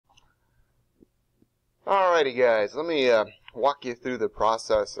Alrighty guys, let me walk you through the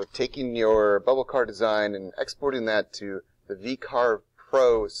process of taking your bubble car design and exporting that to the VCarve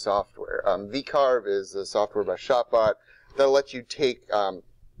Pro software. VCarve is a software by Shopbot that'll let you take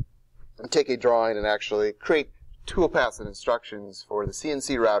a drawing and actually create toolpaths and instructions for the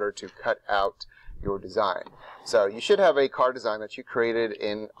CNC router to cut out your design. So you should have a car design that you created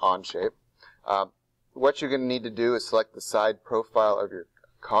in Onshape. What you're going to need to do is select the side profile of your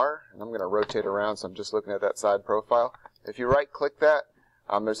car, and I'm going to rotate around so I'm just looking at that side profile. If you right click that,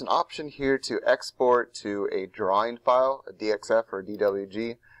 there's an option here to export to a drawing file, a DXF or a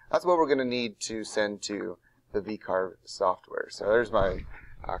DWG. That's what we're going to need to send to the VCarve software. So there's my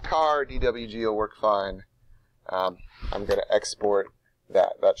car, DWG will work fine. I'm going to export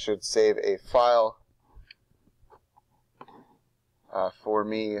that. That should save a file for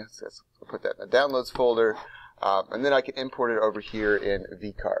me. So I'll put that in the downloads folder. And then I can import it over here in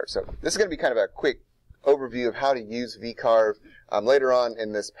VCarve. So this is going to be kind of a quick overview of how to use VCarve. Later on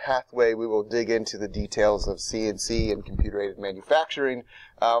in this pathway, we will dig into the details of CNC and computer-aided manufacturing.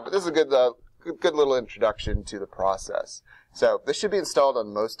 But this is a good little introduction to the process. So this should be installed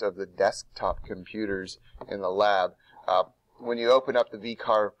on most of the desktop computers in the lab. When you open up the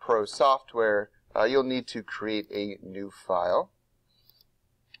VCarve Pro software, you'll need to create a new file.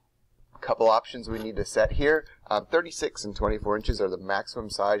 Couple options we need to set here. 36 and 24 inches are the maximum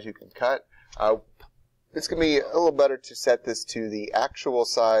size you can cut. It's going to be a little better to set this to the actual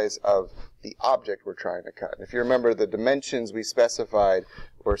size of the object we're trying to cut. If you remember, the dimensions we specified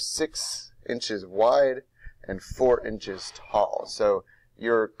were 6 inches wide and 4 inches tall. So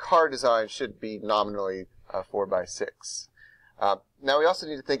your car design should be nominally 4 by 6. Now we also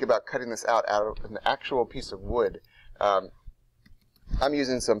need to think about cutting this out of an actual piece of wood. I'm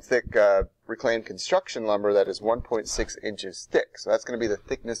using some thick reclaimed construction lumber that is 1.6 inches thick. So that's going to be the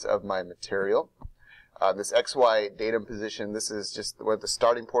thickness of my material. This XY datum position, this is just what the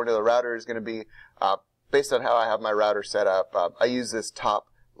starting point of the router is going to be. Based on how I have my router set up, I use this top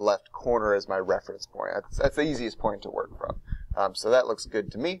left corner as my reference point. That's the easiest point to work from. So that looks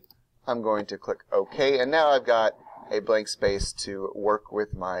good to me. I'm going to click OK, and now I've got a blank space to work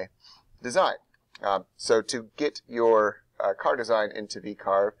with my design. So to get your car design into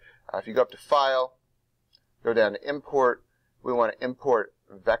VCarve, if you go up to File, go down to Import, we want to import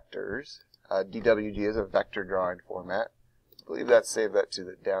vectors. DWG is a vector drawing format. I believe that saved that to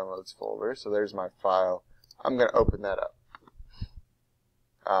the downloads folder. So there's my file. I'm going to open that up.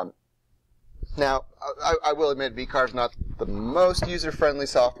 Now, I will admit VCarve is not the most user-friendly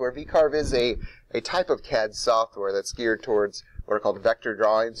software. VCarve is a type of CAD software that's geared towards what are called vector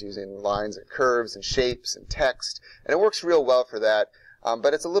drawings, using lines and curves and shapes and text. And it works real well for that,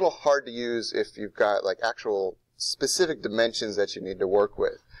 but it's a little hard to use if you've got like actual specific dimensions that you need to work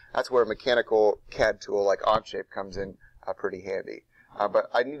with. That's where a mechanical CAD tool like Onshape comes in pretty handy. But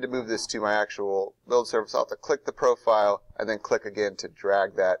I need to move this to my actual build surface. I'll have to click the profile and then click again to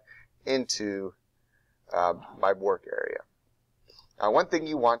drag that into my work area. One thing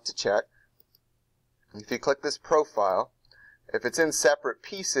you want to check, if you click this profile, if it's in separate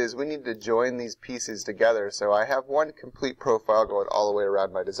pieces, we need to join these pieces together. So I have one complete profile going all the way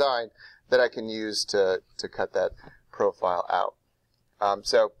around my design that I can use to cut that profile out.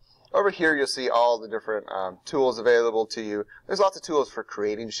 So over here you'll see all the different tools available to you. There's lots of tools for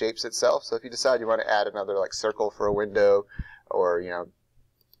creating shapes itself. So if you decide you want to add another like circle for a window, or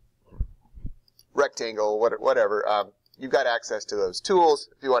rectangle, whatever, you've got access to those tools.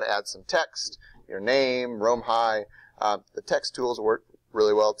 If you want to add some text, your name, Rome High, the text tools work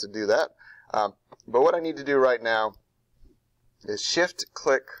really well to do that. But what I need to do right now is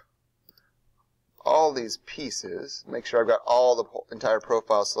shift-click all these pieces, make sure I've got all the entire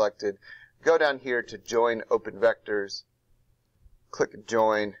profile selected, go down here to Join Open Vectors, click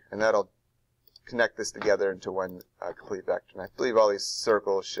Join, and that'll connect this together into one complete vector. And I believe all these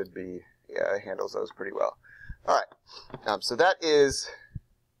circles should be, yeah, it handles those pretty well. All right, so that is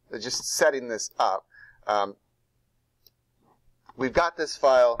just setting this up. We've got this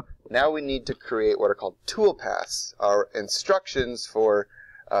file. Now we need to create what are called toolpaths, or instructions for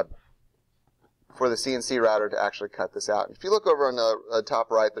the CNC router to actually cut this out. If you look over on the top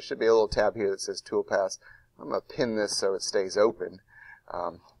right, there should be a little tab here that says toolpaths. I'm going to pin this so it stays open.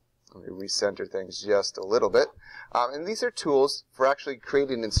 Let me recenter things just a little bit. And these are tools for actually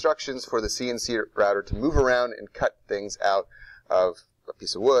creating instructions for the CNC router to move around and cut things out of a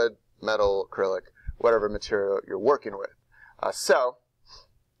piece of wood, metal, acrylic, whatever material you're working with. So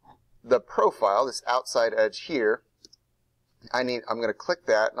the profile, this outside edge here, I'm going to click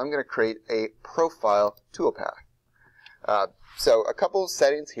that, and I'm going to create a profile toolpath. So a couple of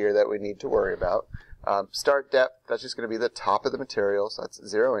settings here that we need to worry about. Start depth, that's just going to be the top of the material, so that's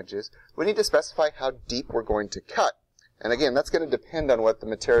 0 inches. We need to specify how deep we're going to cut. And again, that's going to depend on what the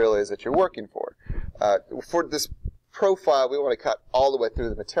material is that you're working for. For this profile, we want to cut all the way through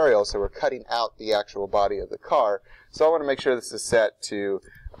the material, so we're cutting out the actual body of the car. So I want to make sure this is set to,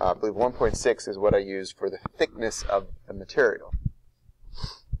 I believe 1.6 is what I use for the thickness of the material.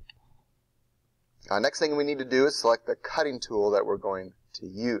 Next thing we need to do is select the cutting tool that we're going to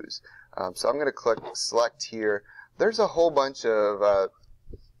use. So I'm going to click select here. There's a whole bunch of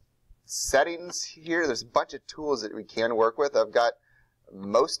settings here. There's a bunch of tools that we can work with. I've got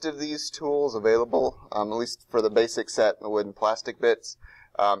most of these tools available, at least for the basic set and the wood and plastic bits.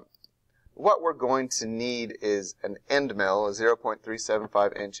 What we're going to need is an end mill, a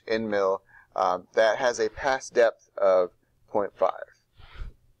 0.375 inch end mill that has a pass depth of 0.5.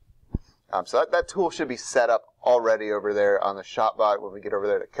 So that tool should be set up already over there on the shop block when we get over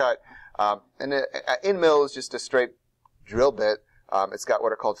there to cut. And an end mill is just a straight drill bit. It's got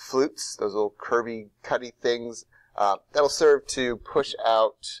what are called flutes, those little curvy, cutty things. That'll serve to push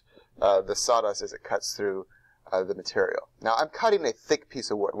out the sawdust as it cuts through the material. Now I'm cutting a thick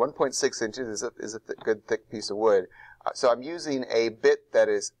piece of wood. 1.6 inches is a good thick piece of wood. So I'm using a bit that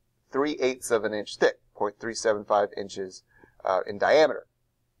is 3/8 of an inch thick, 0.375 inches in diameter.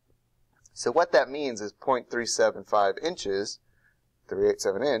 So what that means is 0.375 inches, 3/8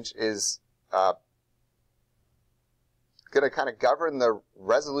 of an inch, is going to kind of govern the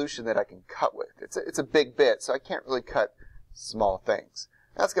resolution that I can cut with. It's a big bit, so I can't really cut small things.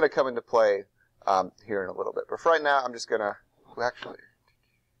 That's going to come into play here in a little bit. But for right now, I'm just going to,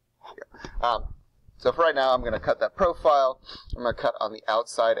 so for right now, I'm going to cut that profile. I'm going to cut on the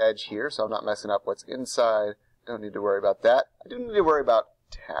outside edge here, so I'm not messing up what's inside. Don't need to worry about that. I do need to worry about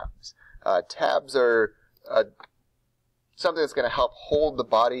tabs. Tabs are something that's going to help hold the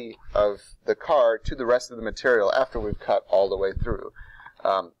body of the car to the rest of the material after we've cut all the way through.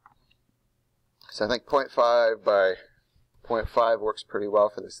 So I think 0.5 by 0.5 works pretty well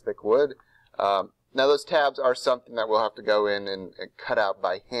for this thick wood. Now those tabs are something that we'll have to go in and cut out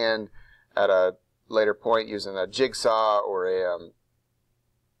by hand at a later point using a jigsaw or a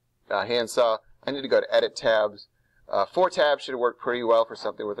handsaw. I need to go to edit tabs. 4 tabs should work pretty well for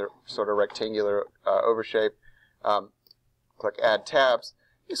something with a sort of rectangular overshape. Click Add Tabs.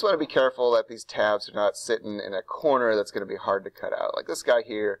 You just want to be careful that these tabs are not sitting in a corner that's going to be hard to cut out. Like this guy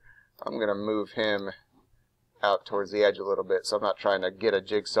here, I'm going to move him out towards the edge a little bit, so I'm not trying to get a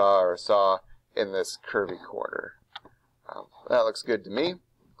jigsaw or a saw in this curvy corner. That looks good to me.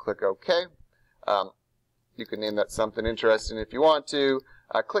 Click OK. You can name that something interesting if you want to.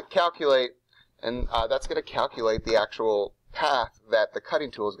 Click Calculate, and that's going to calculate the actual path that the cutting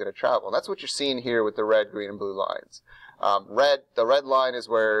tool is going to travel. And that's what you're seeing here with the red, green, and blue lines. The red line is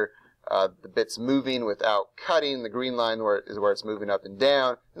where the bit's moving without cutting. The green line is where it's moving up and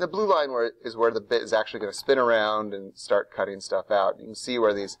down. And the blue line is where the bit is actually going to spin around and start cutting stuff out. You can see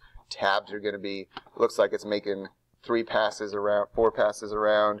where these tabs are going to be. It looks like it's making 4 passes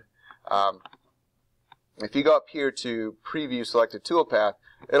around. If you go up here to Preview Selected Toolpath,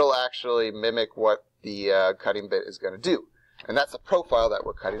 it'll actually mimic what the cutting bit is going to do. And that's the profile that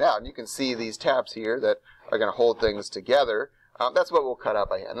we're cutting out. And you can see these tabs here that are going to hold things together. That's what we'll cut out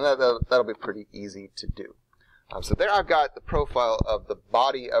by hand. And that'll be pretty easy to do. So there I've got the profile of the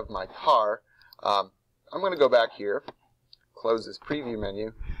body of my car. I'm going to go back here, close this preview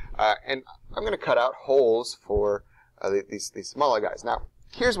menu, and I'm going to cut out holes for these smaller guys. Now,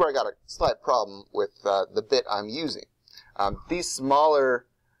 here's where I got a slight problem with the bit I'm using. These smaller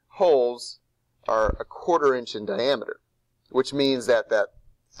holes are 1/4 inch in diameter, which means that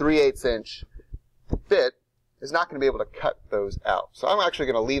 3/8 inch bit is not going to be able to cut those out. So I'm actually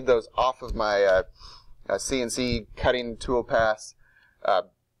going to leave those off of my CNC cutting tool paths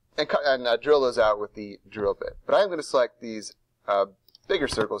and drill those out with the drill bit. But I'm going to select these bigger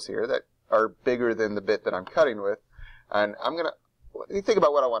circles here that are bigger than the bit that I'm cutting with, and I'm going to, when you think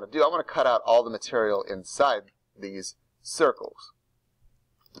about what I want to do, I want to cut out all the material inside these circles.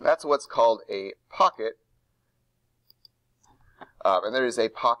 That's what's called a pocket, and there is a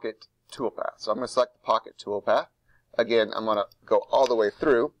pocket toolpath. So I'm going to select the pocket toolpath. Again, I'm going to go all the way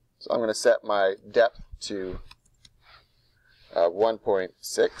through. So I'm going to set my depth to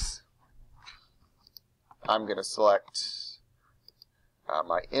 1.6. I'm going to select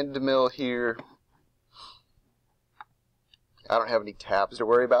my end mill here. I don't have any tabs to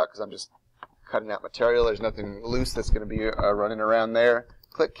worry about because I'm just cutting out material. There's nothing loose that's going to be running around there.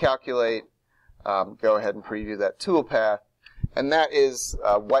 Click Calculate. Go ahead and preview that toolpath. And that is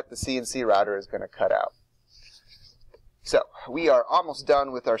what the CNC router is going to cut out. So we are almost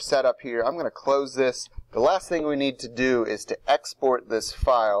done with our setup here. I'm going to close this. The last thing we need to do is to export this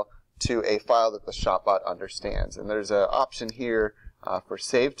file to a file that the ShopBot understands. And there's an option here for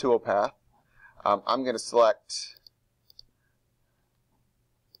Save Toolpath. I'm going to select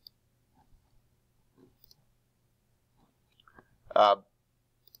all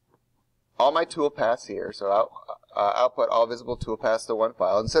my toolpaths here. So I'll output all visible toolpaths to one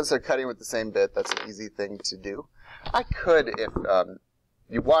file. And since they're cutting with the same bit, that's an easy thing to do. I could, if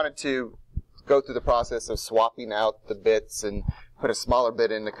you wanted to, go through the process of swapping out the bits and put a smaller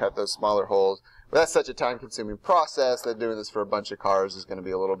bit in to cut those smaller holes. But that's such a time-consuming process that doing this for a bunch of cars is going to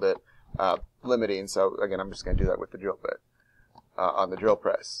be a little bit limiting. So again, I'm just going to do that with the drill bit on the drill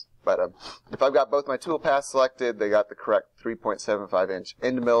press. But if I've got both my toolpaths selected, they got the correct 3.75-inch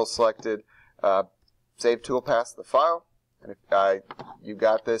end mill selected, save toolpaths to the file, and if you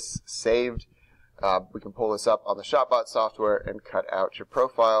got this saved, we can pull this up on the ShopBot software and cut out your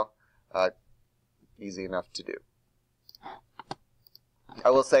profile. Easy enough to do.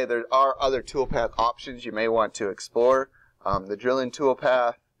 I will say there are other toolpath options you may want to explore. The drilling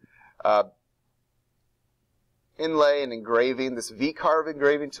toolpath, inlay and engraving. This VCarve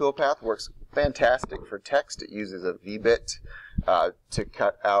engraving toolpath works fantastic for text. It uses a V-bit to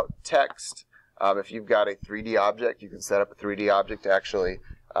cut out text. If you've got a 3D object, you can set up a 3D object to actually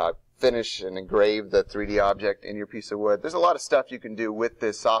finish and engrave the 3D object in your piece of wood. There's a lot of stuff you can do with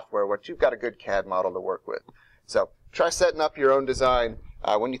this software once you've got a good CAD model to work with. So try setting up your own design.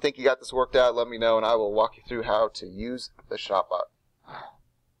 When you think you got this worked out, let me know and I will walk you through how to use the ShopBot.